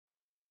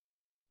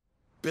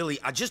Billy,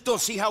 I just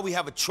don't see how we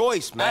have a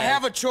choice, man. I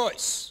have a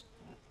choice.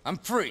 I'm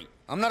free.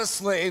 I'm not a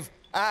slave.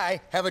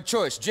 I have a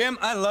choice. Jim,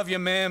 I love you,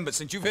 man, but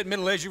since you've hit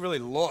middle age, you really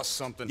lost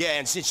something. Yeah,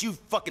 and since you've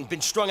fucking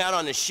been strung out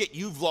on this shit,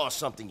 you've lost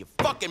something. You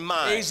fucking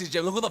mind. Easy,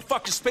 Jim. Look who the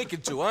fuck you're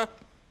speaking to, huh?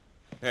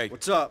 Hey.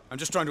 What's up? I'm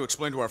just trying to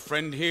explain to our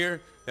friend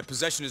here that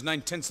possession is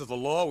 9/10 of the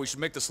law. We should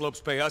make the slopes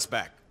pay us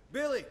back.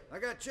 Billy, I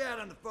got Chad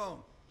on the phone.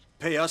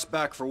 Pay us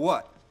back for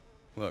what?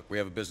 Look, we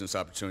have a business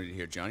opportunity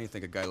here, Johnny. I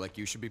think a guy like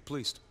you should be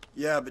pleased.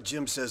 Yeah, but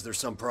Jim says there's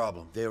some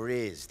problem. There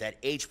is. That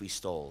H we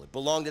stole. It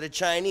belonged to the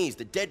Chinese.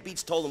 The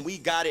deadbeats told them we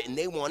got it and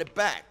they want it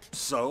back.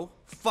 So?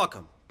 Fuck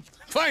them.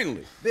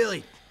 Finally!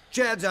 Billy,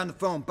 Chad's on the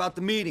phone about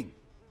the meeting.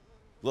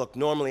 Look,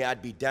 normally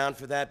I'd be down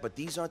for that, but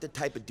these aren't the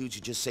type of dudes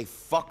you just say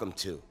fuck them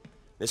to.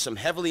 There's some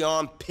heavily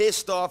armed,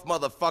 pissed off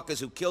motherfuckers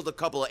who killed a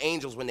couple of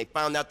angels when they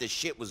found out the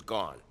shit was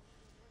gone.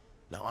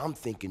 Now I'm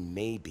thinking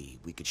maybe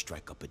we could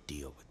strike up a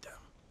deal with them.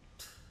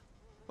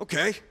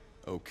 Okay.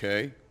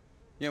 Okay.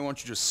 Yeah, why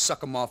don't you just suck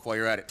them off while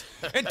you're at it?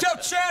 And tell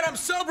Chad I'm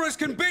sober as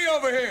can be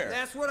over here!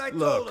 That's what I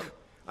told him.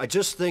 I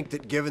just think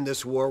that given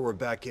this war we're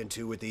back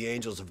into with the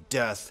Angels of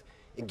Death,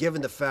 and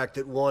given the fact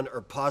that one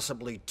or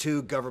possibly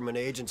two government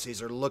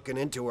agencies are looking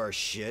into our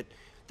shit,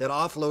 that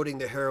offloading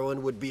the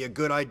heroin would be a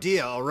good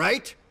idea, all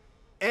right?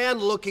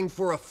 And looking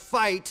for a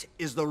fight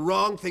is the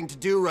wrong thing to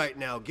do right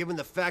now, given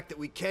the fact that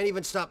we can't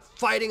even stop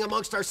fighting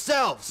amongst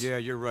ourselves. Yeah,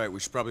 you're right. We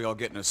should probably all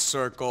get in a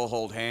circle,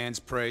 hold hands,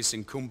 pray,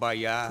 sing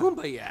kumbaya.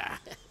 Kumbaya.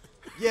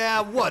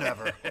 Yeah,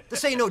 whatever.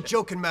 This ain't no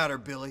joking matter,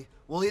 Billy.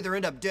 We'll either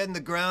end up dead in the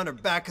ground or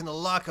back in the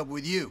lockup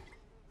with you.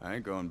 I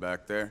ain't going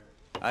back there.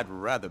 I'd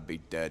rather be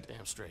dead.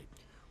 Damn straight.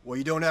 Well,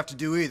 you don't have to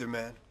do either,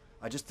 man.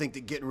 I just think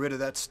that getting rid of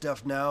that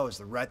stuff now is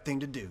the right thing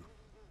to do.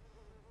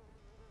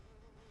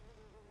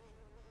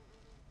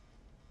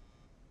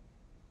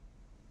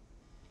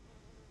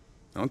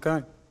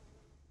 Okay.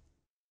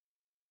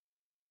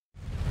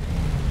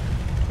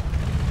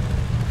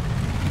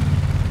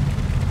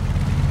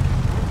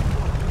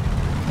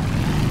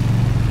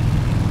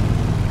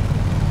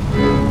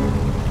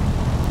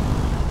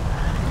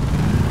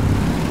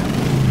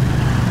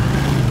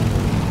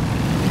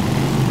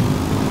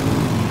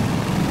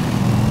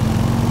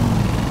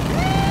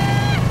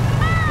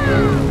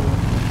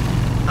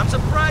 I'm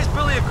surprised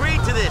Billy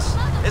agreed to this.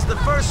 It's the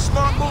first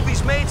smart move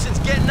he's made since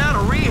getting out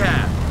of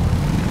rehab.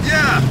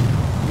 Yeah,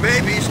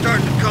 maybe he's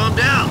starting to calm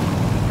down.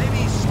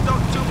 Maybe he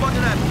stuck too much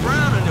of that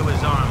brown into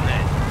his arm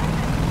then.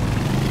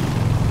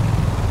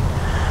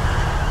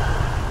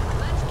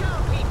 Let's go,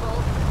 people.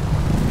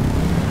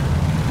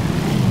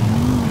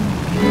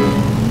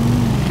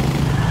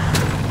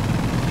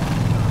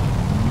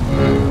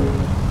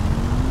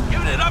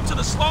 Giving it up to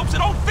the slopes, it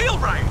don't feel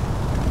right.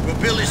 Well,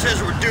 Billy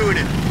says we're doing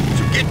it,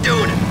 so get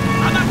doing it.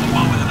 I'm not the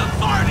one with an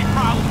authority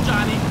problem,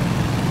 Johnny.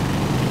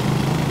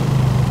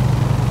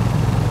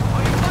 Oh,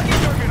 you fucking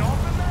took it off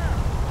in there.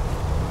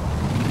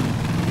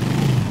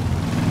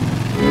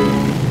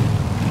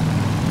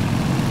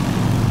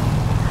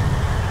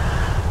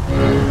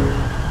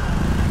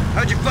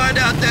 How'd you find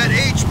out that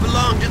H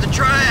belonged to the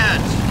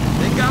Triads?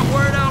 They got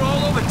word out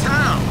all over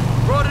town.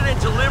 Brought it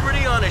into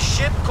Liberty on a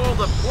ship called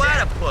the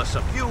Platypus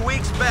a few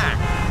weeks back.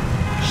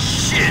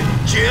 Shit,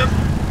 Jim.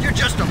 You're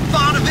just a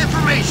font of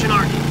information,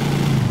 aren't you?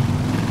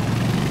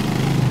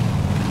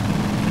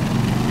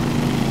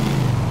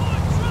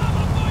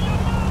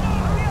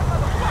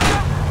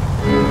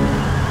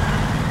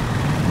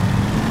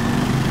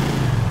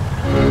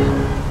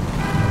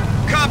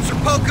 Cops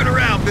are poking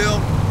around, Bill.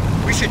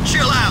 We should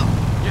chill out.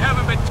 You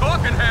haven't been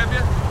talking, have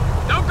you?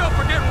 Don't go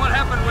forgetting what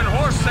happened when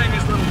Horse sang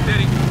his little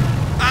ditty.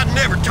 I'd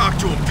never talk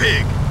to a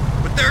pig,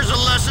 but there's a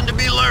lesson to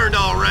be learned,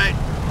 all right.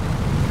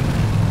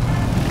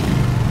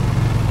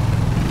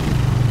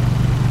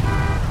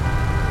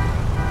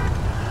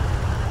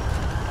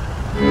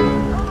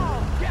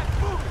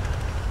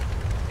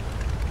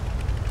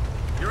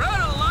 You're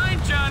out of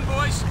line, John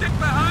boy. Stick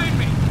behind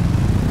me.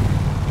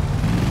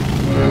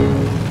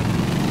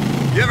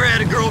 You ever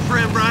had a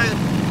girlfriend, Brian?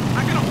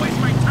 I'm gonna waste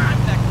my time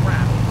with that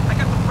crap. I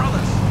got the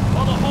brothers.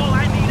 All the whole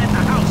I need in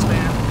the house,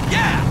 man.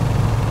 Yeah!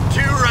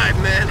 Too right,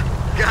 man.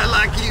 Guy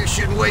like you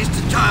shouldn't waste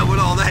his time with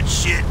all that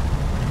shit.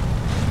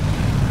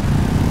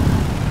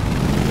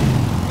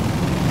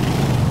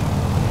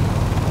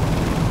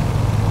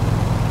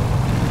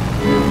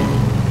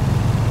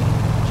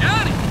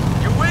 Johnny,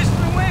 you're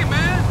wasting away,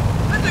 man.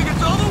 I think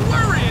it's all the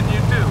worrying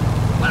you do.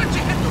 Why don't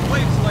you hit the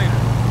weights later?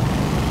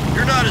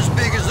 You're not as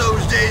big as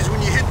those days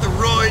when you hit the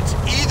roids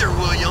either,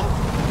 William.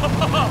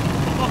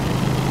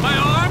 My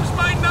arms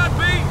might not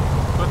be,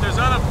 but there's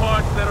other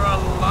parts that are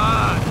a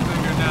lot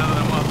bigger now that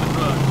I'm off the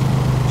drugs.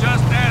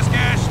 Just ask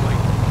Ashley.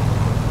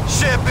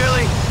 Shit, Billy.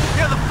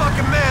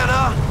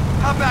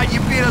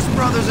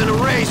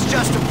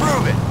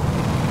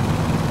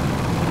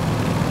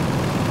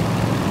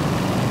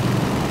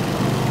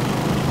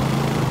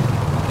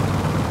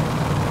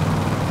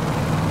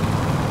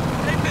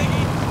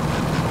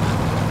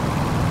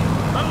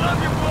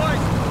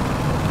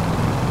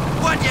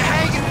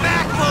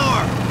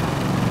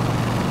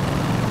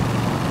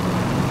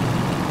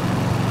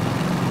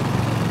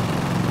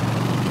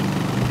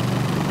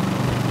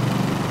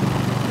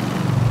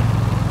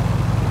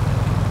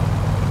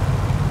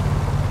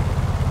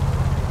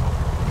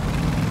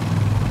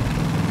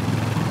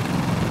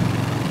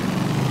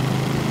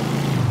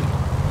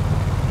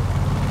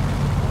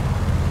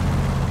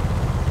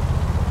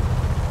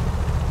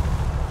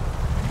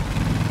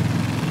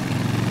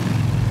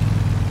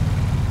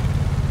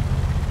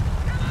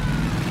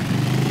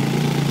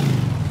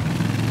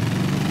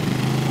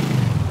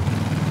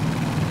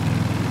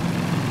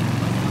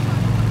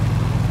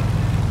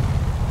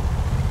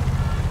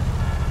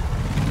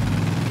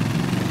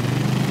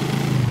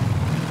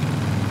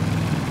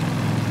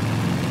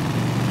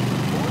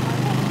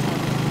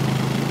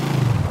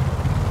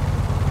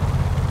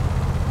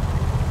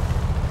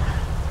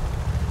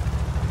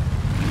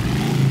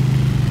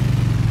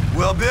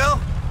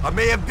 I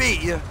may have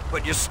beat you,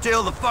 but you're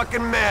still the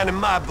fucking man in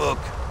my book.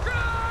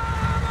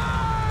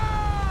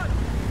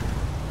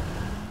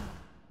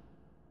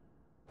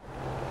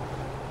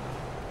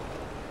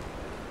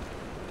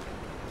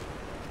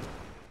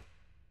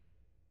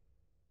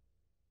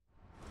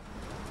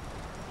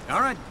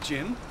 All right,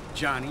 Jim,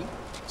 Johnny,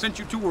 since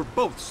you two were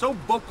both so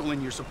vocal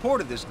in your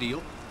support of this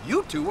deal,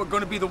 you two are going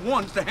to be the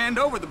ones to hand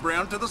over the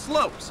Brown to the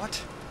Slopes. What?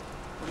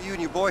 What are you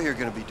and your boy here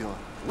gonna be doing?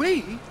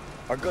 We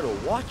are gonna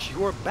watch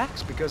your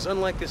backs because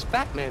unlike this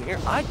fat man here,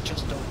 I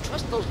just don't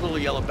trust those little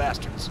yellow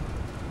bastards.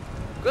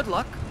 Good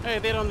luck. Hey,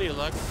 they don't need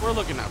luck. We're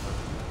looking out for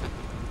them.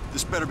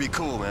 This better be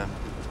cool, man.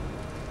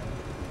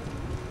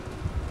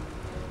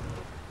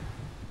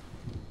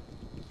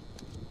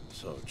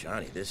 So,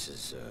 Johnny, this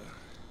is,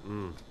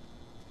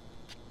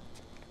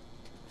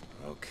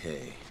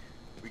 okay.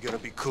 We gonna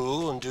be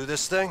cool and do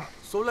this thing?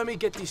 So let me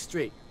get this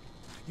straight.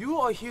 You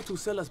are here to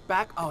sell us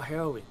back our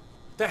heroin.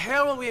 The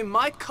heroin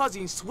my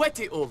cousin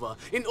sweated over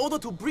in order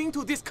to bring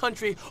to this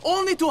country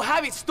only to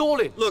have it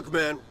stolen. Look,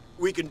 man,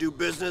 we can do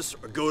business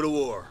or go to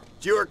war.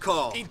 It's your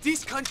call. In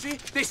this country,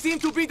 they seem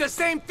to be the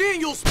same thing,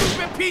 you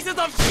stupid pieces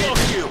of shit!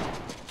 Fuck you!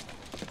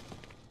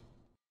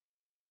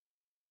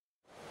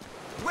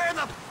 Where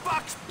the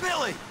fuck's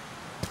Billy?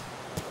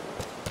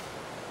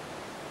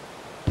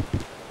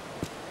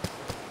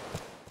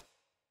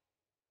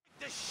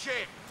 This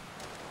shit!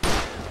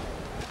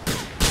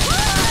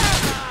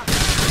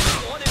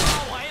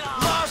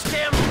 Lost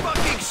damn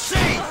fucking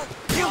seat!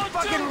 You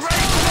fucking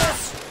ready for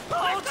this?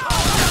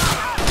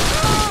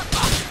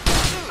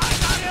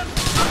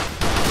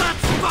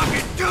 Let's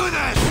fucking do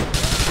this!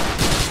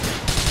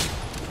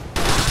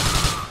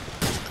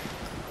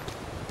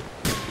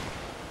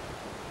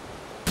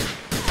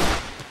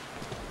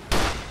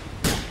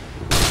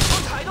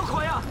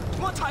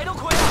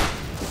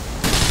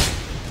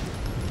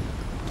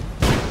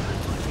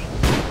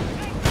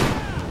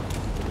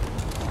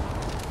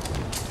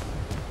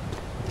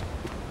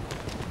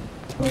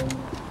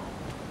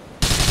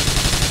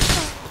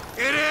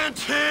 It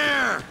ends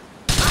here!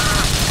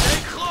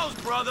 Stay close,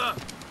 brother!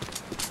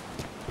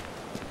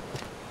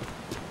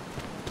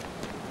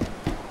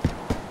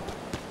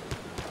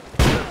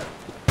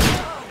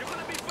 You're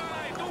gonna be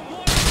fine. Don't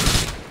worry.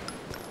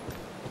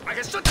 I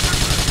can shut the...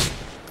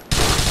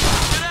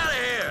 Get out of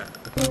here!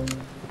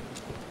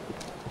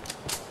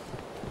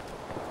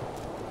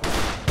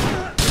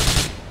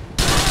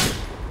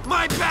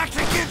 My back's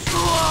against the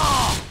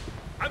wall!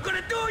 I'm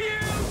gonna do you!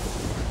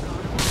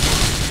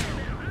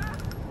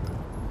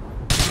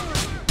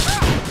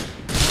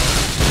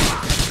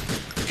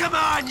 Come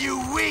on, you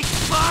weak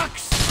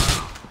fucks!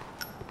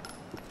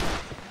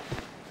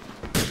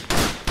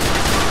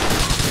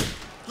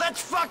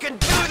 Let's fucking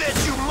do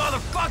this, you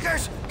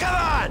motherfuckers! Come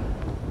on!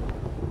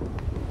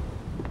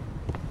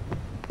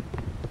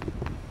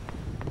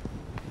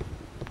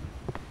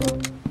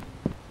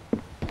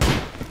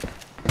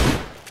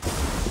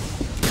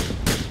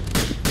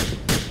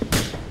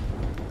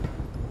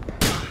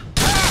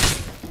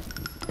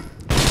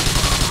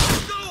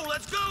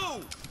 Let's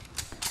go!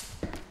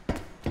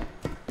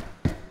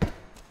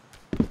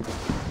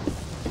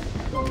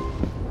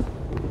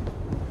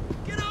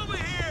 Get over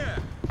here!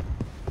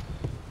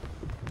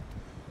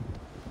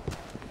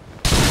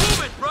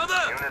 Move it, brother!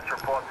 Units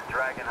report the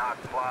Dragon Hawk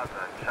Plaza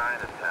in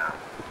Chinatown.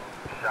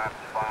 Shots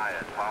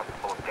fired.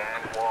 Possible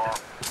gang war.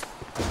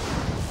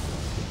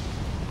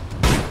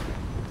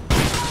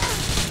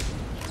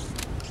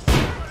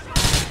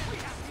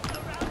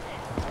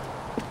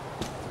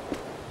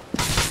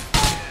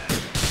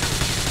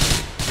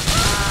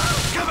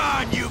 Come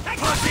on, you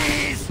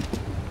pussies!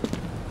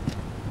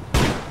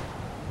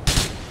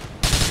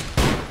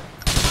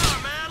 Come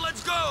on, man,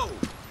 let's go!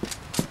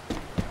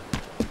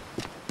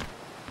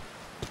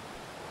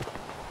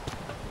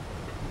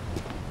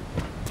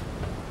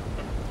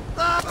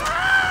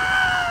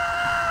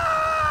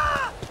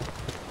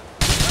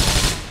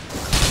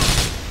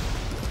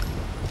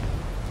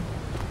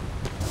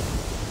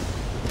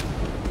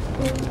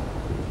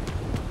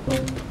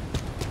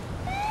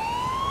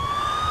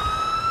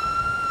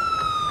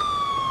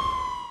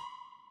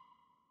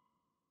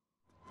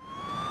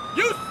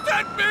 You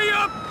set me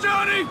up,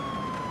 Johnny!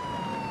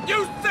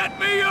 You set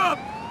me up!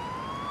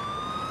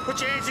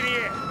 Put your hands in the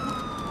air.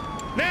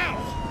 Now!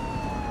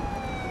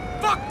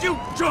 Fuck you,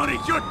 Johnny!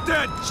 You're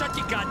dead! Shut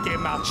your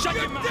goddamn mouth. Shut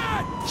your mouth.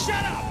 dead!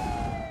 Shut up!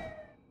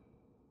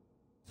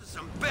 This is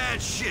some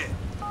bad shit.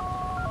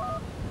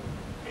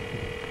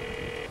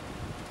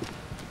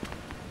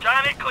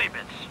 Johnny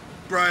Cleavage.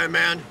 Brian,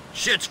 man,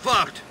 shit's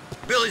fucked.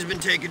 Billy's been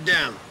taken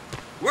down.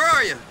 Where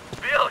are you?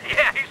 Bill,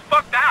 yeah, he's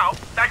fucked out.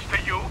 Thanks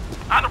to you.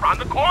 And around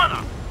the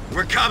corner.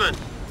 We're coming.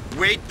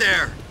 Wait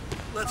there.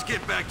 Let's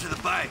get back to the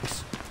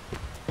bikes.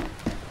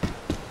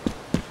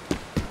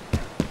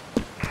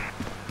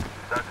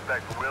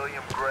 Suspect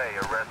William Gray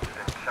arrested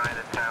in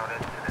Chinatown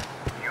incident.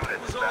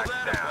 Units What's all back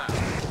that down.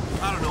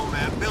 about? I don't know,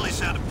 man. Billy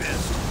sounded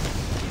pissed.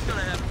 He's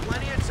gonna have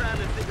plenty of time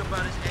to think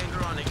about his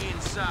anger on the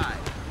inside.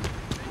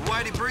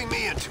 Why'd he bring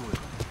me into it?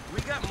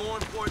 We got more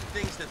important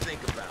things to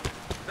think about.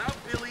 Without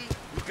Billy,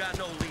 we got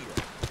no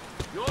leader.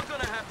 You're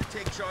gonna have to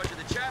take charge of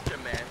the chapter,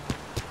 man.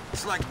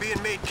 It's like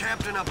being made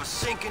captain of a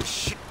sinking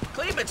ship.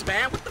 Cleavage,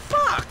 man, what the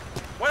fuck?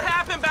 What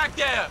happened back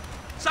there?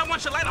 Someone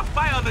should light a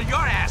fire under your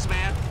ass,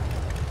 man.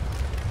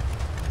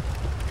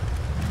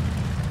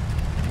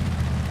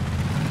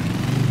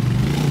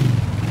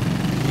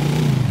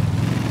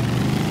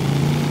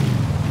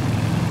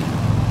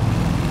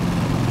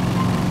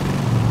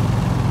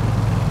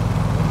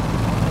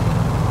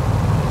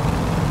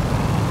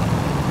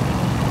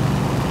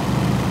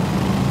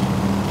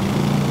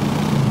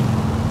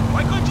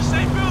 Why couldn't you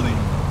say Billy?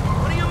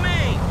 What do you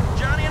mean?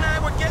 Johnny and I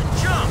were getting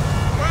jumped.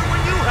 Where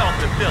were you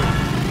helping Billy?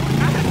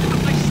 I had to do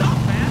it myself,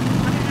 man.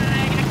 I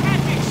mean, I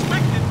can't be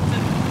expected to...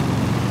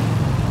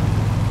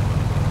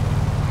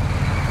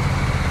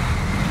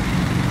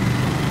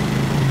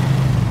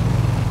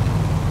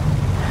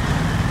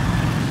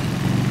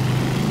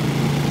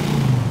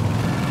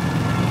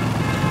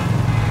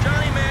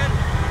 Johnny, man,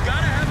 we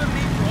gotta have a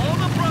meet for all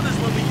the brothers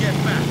when we get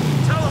back.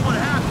 Tell them what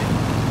happened.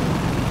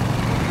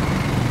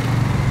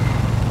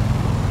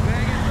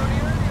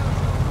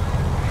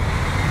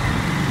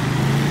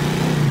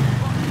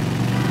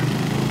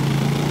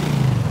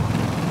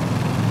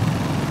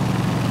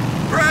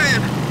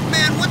 Brian,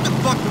 man, what the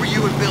fuck were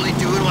you and Billy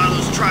doing while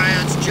those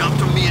triads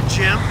jumped on me and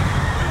Jim?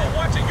 We were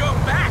watching your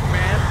back,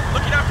 man.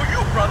 Looking out for you,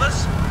 brothers.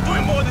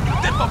 Doing more than you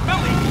did for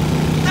Billy.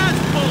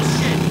 That's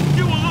bullshit.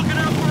 You were looking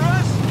out for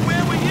us?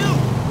 Where were you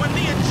when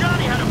me and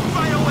Johnny had to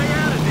fight our way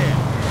out of there?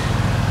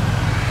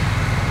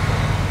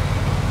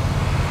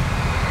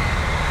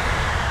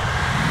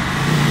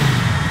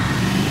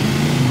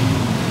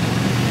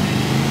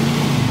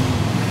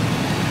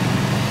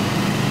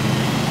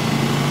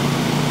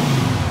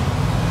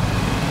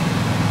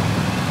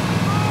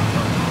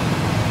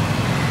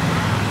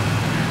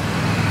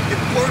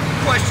 Important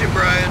question,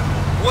 Brian.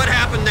 What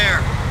happened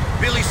there?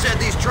 Billy said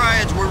these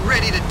triads were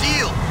ready to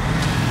deal.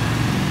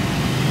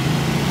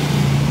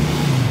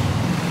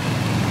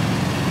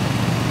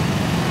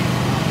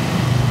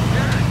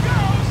 There it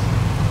goes!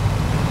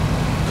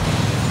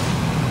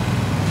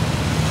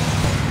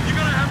 You're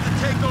gonna have to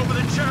take over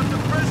the chapter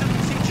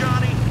presidency,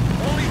 Johnny.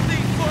 Only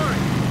thing for it.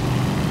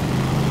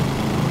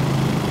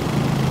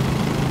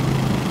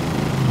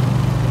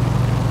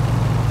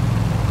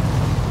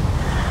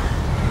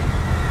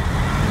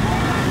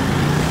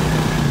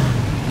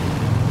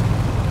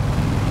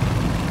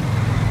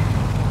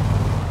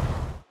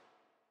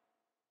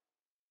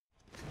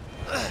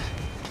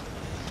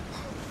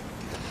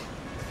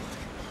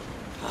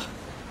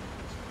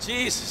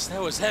 Jesus,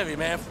 that was heavy,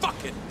 man.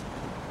 Fuck it.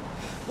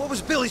 What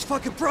was Billy's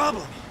fucking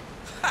problem?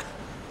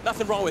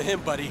 Nothing wrong with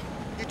him, buddy.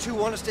 You two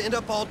want us to end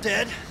up all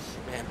dead?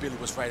 Man, Billy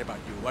was right about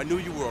you. I knew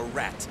you were a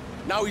rat.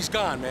 Now he's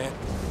gone, man.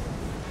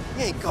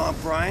 He ain't gone,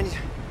 Brian.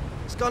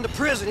 He's gone to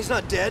prison. He's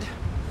not dead.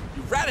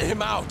 You ratted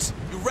him out.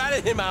 You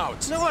ratted him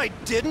out. No, I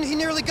didn't. He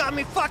nearly got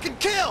me fucking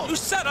killed. You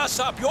set us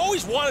up. You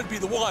always wanted to be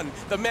the one,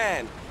 the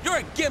man. You're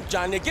a gimp,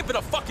 Johnny. A gimp and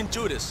a fucking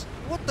Judas.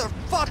 What the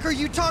fuck are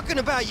you talking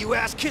about, you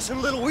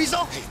ass-kissing little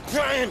weasel?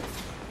 Brian,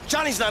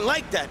 Johnny's not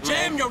like that,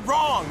 man. Jim, you're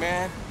wrong,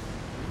 man.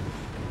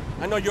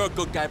 I know you're a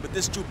good guy, but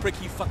this Jew prick,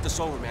 he fucked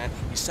us over, man.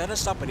 He set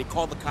us up and he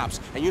called the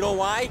cops. And you know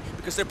why?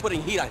 Because they're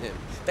putting heat on him.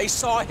 They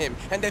saw him,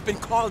 and they've been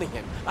calling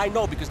him. I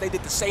know, because they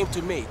did the same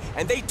to me.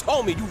 And they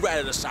told me you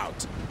ratted us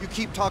out. You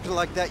keep talking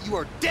like that, you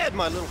are dead,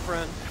 my little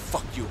friend.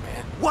 Fuck you,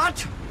 man.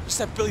 What? You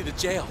sent Billy to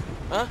jail,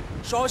 huh?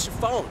 Show us your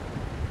phone.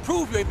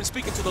 Prove you ain't been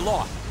speaking to the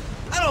law.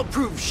 I don't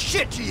prove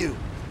shit to you.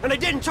 And I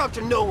didn't talk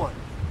to no one.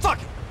 Fuck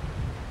it.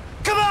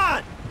 Come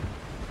on!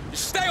 You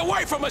stay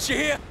away from us, you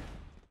hear?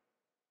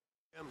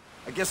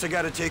 I guess I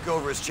gotta take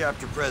over as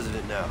chapter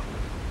president now.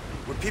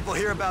 When people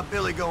hear about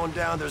Billy going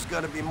down, there's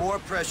gonna be more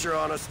pressure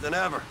on us than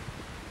ever.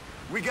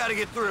 We gotta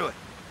get through it.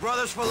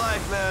 Brothers for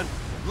life, man.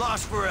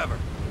 Lost forever.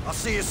 I'll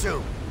see you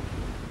soon.